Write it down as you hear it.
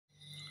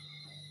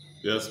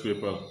Yes,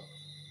 people.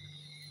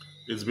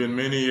 It's been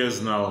many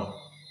years now.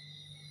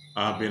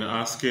 I've been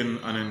asking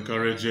and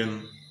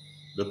encouraging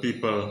the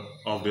people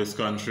of this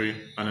country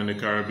and in the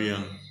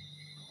Caribbean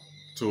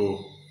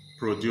to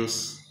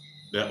produce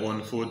their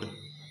own food,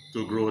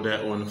 to grow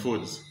their own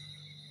foods.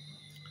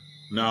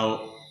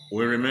 Now,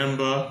 we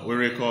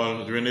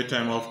recall during the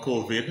time of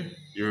COVID,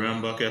 you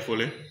remember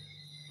carefully,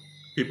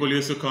 people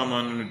used to come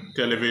on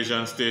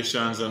television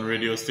stations and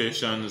radio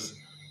stations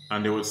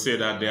and they would say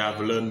that they have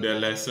learned their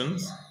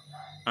lessons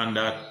and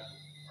that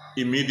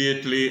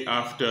immediately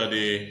after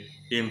the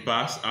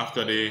impasse,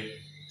 after the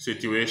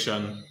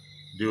situation,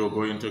 they were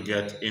going to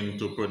get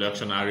into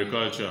production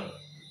agriculture.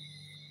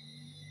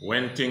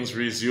 When things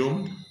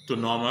resumed to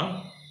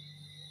normal,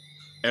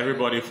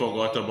 everybody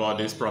forgot about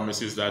these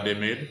promises that they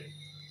made,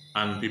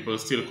 and people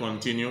still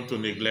continue to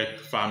neglect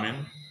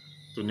farming,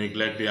 to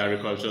neglect the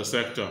agriculture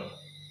sector.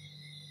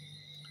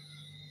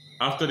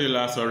 After the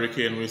last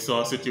hurricane, we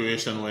saw a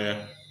situation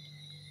where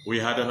we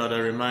had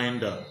another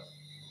reminder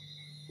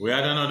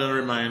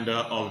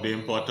of the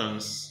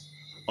importance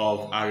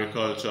of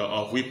agriculture,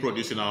 of we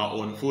producing our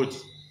own food.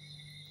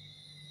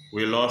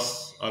 We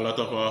lost a lot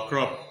of our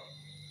crop.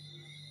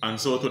 And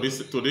so to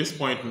this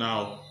point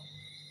now,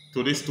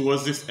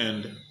 towards this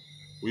end,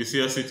 we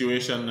see a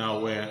situation now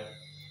where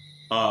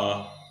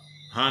a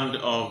hand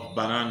of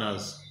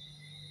bananas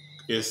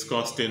is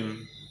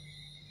costing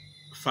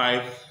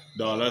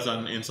 $5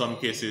 and in some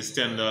cases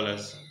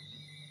 $10.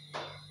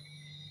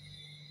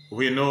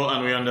 We know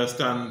and we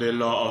understand the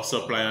law of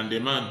supply and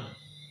demand.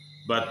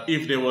 But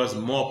if there was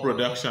more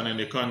production in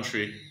the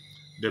country,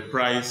 the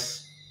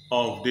price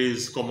of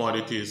these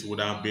commodities would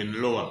have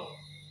been lower.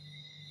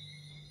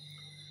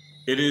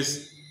 It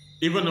is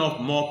even of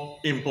more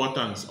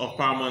importance, of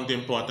paramount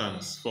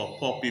importance for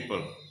poor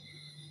people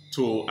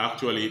to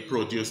actually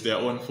produce their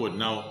own food.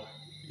 Now,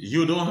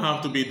 you don't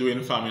have to be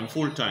doing farming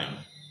full-time.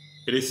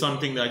 It is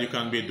something that you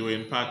can be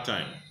doing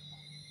part-time.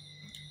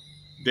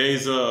 There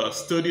is a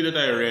study that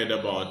I read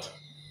about.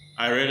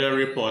 I read a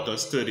report, a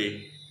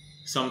study,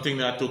 something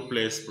that took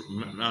place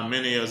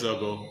many years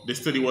ago. The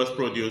study was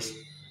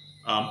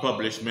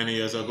published many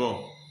years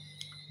ago.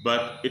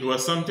 But it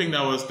was something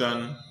that was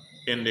done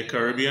in the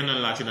Caribbean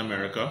and Latin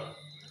America.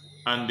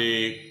 And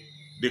the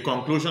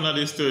conclusion of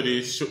the study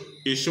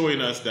is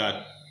showing us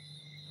that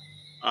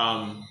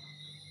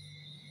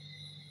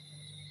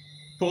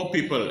poor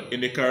people in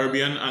the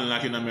Caribbean and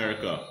Latin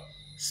America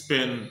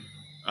spend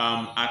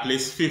at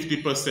least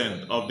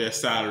 50% of their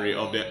salary,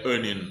 of their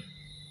earning,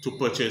 to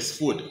purchase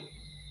food.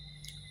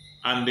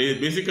 And they're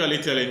basically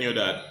telling you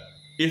that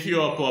if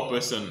you're a poor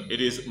person,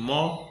 it's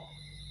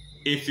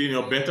in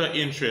your better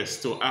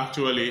interest to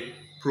actually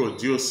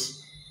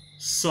produce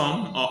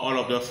some or all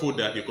of the food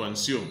that you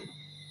consume.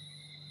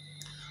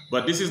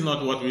 But this is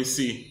not what we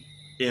see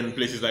in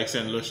places like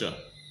St. Lucia.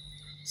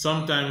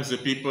 Sometimes the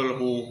people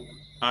who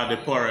are the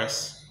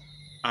poorest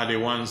are the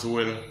ones who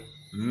will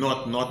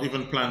not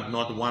even plant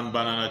not one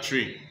banana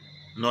tree,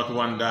 not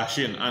one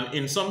dashin. And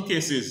in some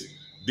cases,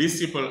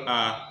 these people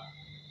have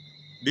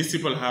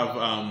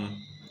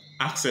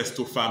access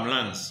to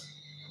farmlands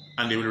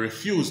and they will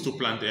refuse to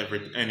plant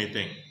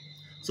anything.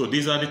 So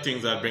these are the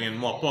things that bring in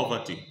more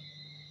poverty.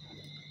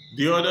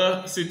 The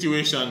other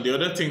situation, the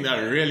other thing that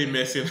really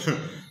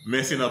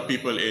messing up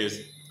people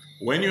is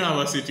when you have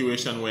a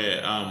situation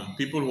where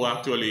people who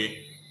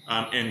actually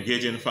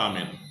engage in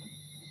farming,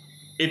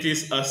 it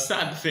is a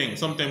sad thing.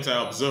 Sometimes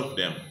I observe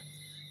them.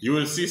 You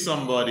will see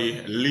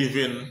somebody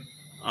leaving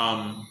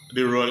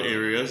the rural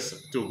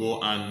areas to go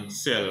and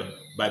sell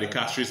by the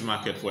Castries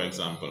market, for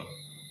example.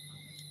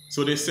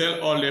 So they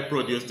sell all their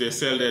produce. They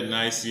sell their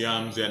nice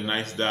yams, their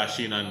nice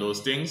dashin and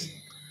those things.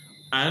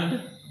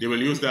 And they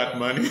will use that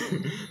money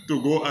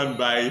to go and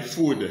buy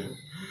food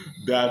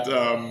that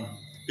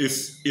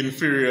is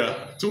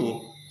inferior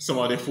to some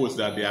of the foods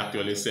that they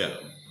actually sell.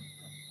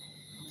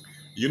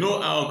 You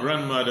know, our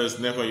grandmothers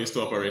never used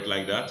to operate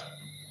like that.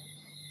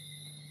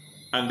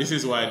 And this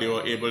is why they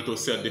were able to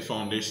set the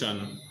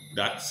foundation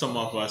that some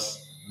of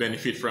us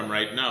benefit from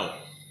right now.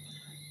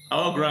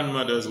 Our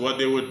grandmothers, what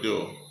they would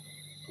do,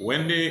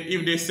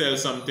 if they sell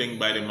something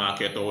by the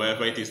market or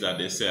wherever it is that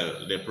they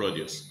sell their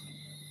produce,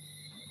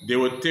 they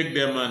would take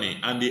their money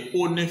and the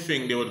only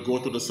thing they would go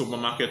to the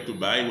supermarket to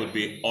buy would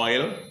be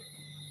oil,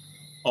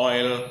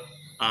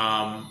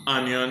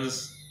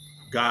 onions,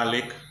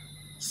 garlic,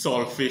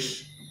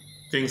 saltfish,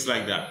 things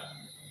like that.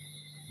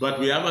 But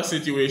we have a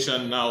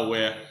situation now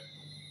where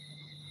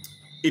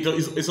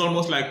it's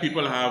almost like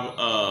people have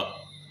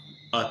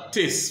a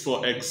taste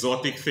for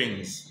exotic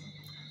things.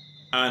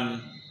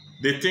 And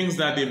the things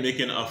that they're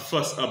making a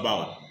fuss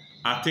about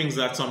are things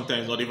that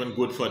sometimes not even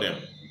good for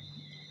them.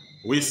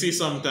 We see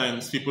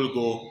sometimes people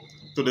go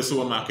to the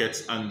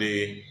supermarkets and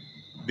they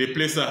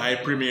place a high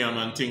premium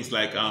on things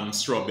like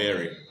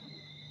strawberry.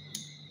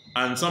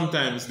 And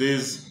sometimes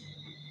these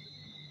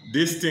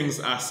things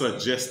are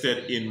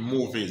suggested in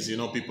movies. You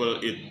know,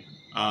 people eat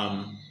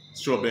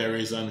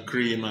strawberries and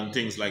cream and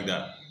things like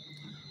that.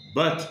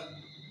 But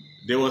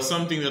there was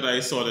something that I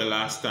saw the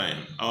last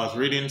time. I was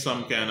reading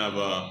some kind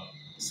of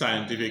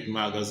scientific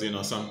magazine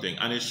or something,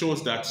 and it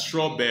shows that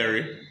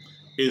strawberry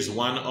is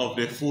one of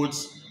the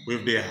foods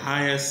with the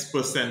highest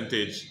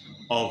percentage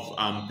of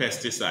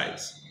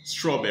pesticides,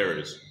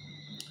 strawberries.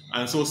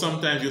 And so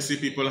sometimes you see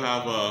people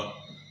have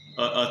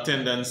a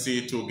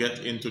tendency to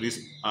get into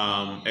these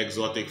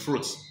exotic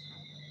fruits.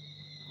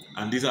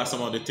 And these are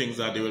some of the things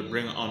that they will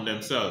bring on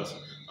themselves,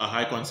 a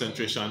high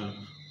concentration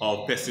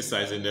of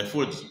pesticides in their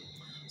foods.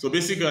 So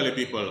basically,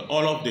 people,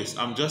 all of this,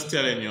 I'm just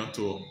telling you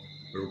to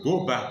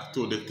go back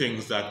to the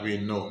things that we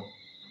know.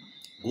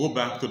 Go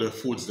back to the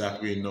foods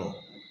that we know.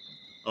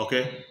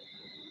 Okay?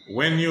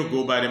 When you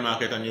go by the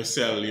market and you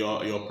sell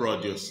your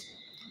produce,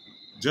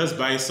 just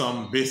buy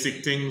some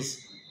basic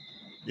things,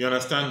 you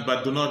understand?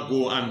 But do not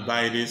go and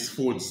buy these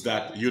foods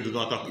that you're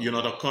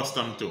not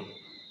accustomed to.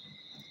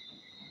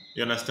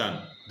 You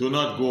understand? Do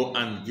not go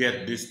and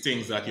get these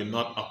things that you're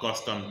not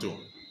accustomed to.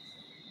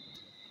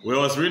 We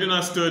was reading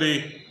a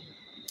study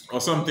or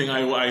something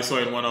I saw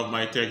in one of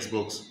my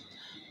textbooks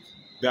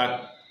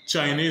that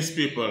Chinese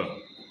people,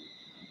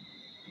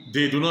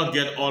 they do not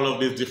get all of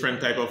these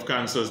different type of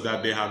cancers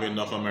that they have in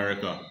North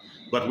America.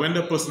 But when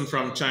the person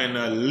from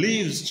China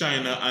leaves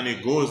China and he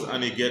goes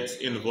and he gets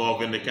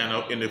involved in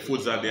the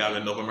foods that they have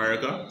in North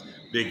America,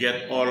 they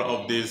get all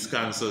of these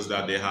cancers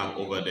that they have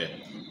over there.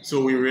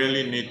 So we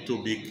really need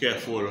to be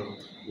careful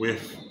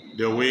with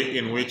the way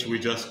in which we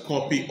just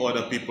copy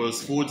other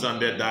people's foods and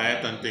their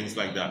diet and things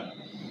like that.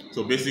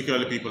 So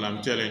basically, people,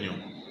 I'm telling you,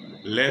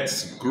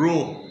 let's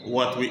grow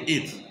what we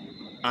eat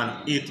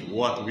and eat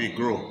what we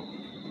grow.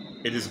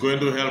 It is going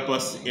to help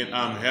us in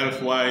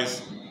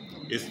health-wise.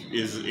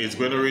 It's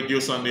going to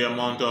reduce on the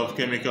amount of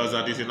chemicals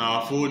that is in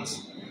our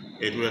foods.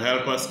 It will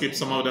help us keep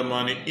some of the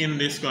money in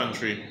this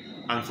country.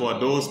 And for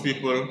those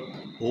people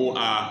who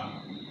are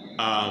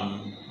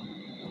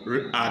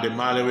the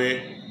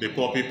Malawi, the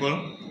poor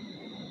people,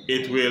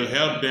 it will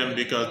help them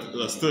because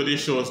the study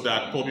shows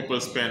that poor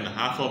people spend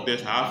half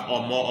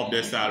or more of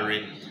their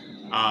salary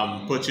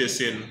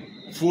purchasing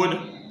food.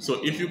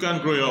 So if you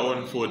can grow your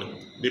own food,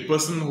 the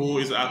person who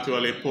is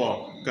actually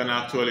poor can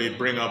actually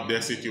bring up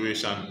their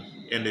situation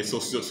in the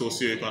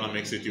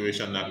socio-economic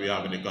situation that we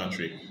have in the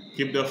country.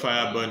 Keep the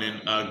fire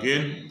burning.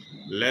 Again,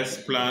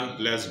 let's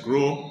plant, let's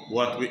grow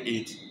what we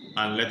eat,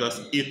 and let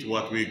us eat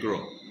what we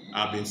grow.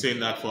 I've been saying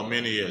that for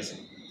many years.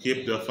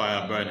 Keep the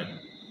fire burning.